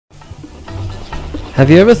Have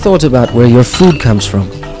you ever thought about where your food comes from?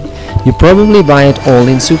 You probably buy it all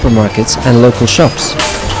in supermarkets and local shops.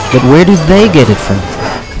 But where do they get it from?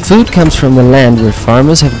 Food comes from the land where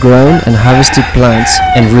farmers have grown and harvested plants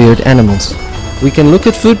and reared animals. We can look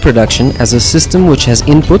at food production as a system which has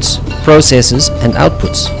inputs, processes and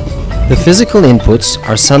outputs. The physical inputs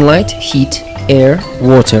are sunlight, heat, air,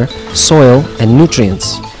 water, soil and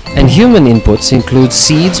nutrients. And human inputs include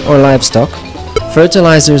seeds or livestock,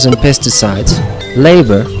 fertilizers and pesticides,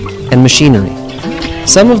 labor and machinery.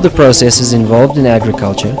 Some of the processes involved in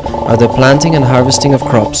agriculture are the planting and harvesting of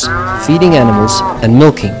crops, feeding animals and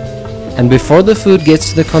milking. And before the food gets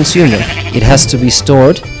to the consumer, it has to be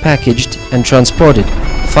stored, packaged and transported,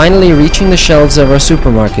 finally reaching the shelves of our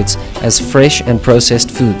supermarkets as fresh and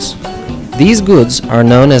processed foods. These goods are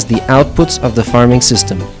known as the outputs of the farming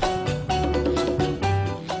system.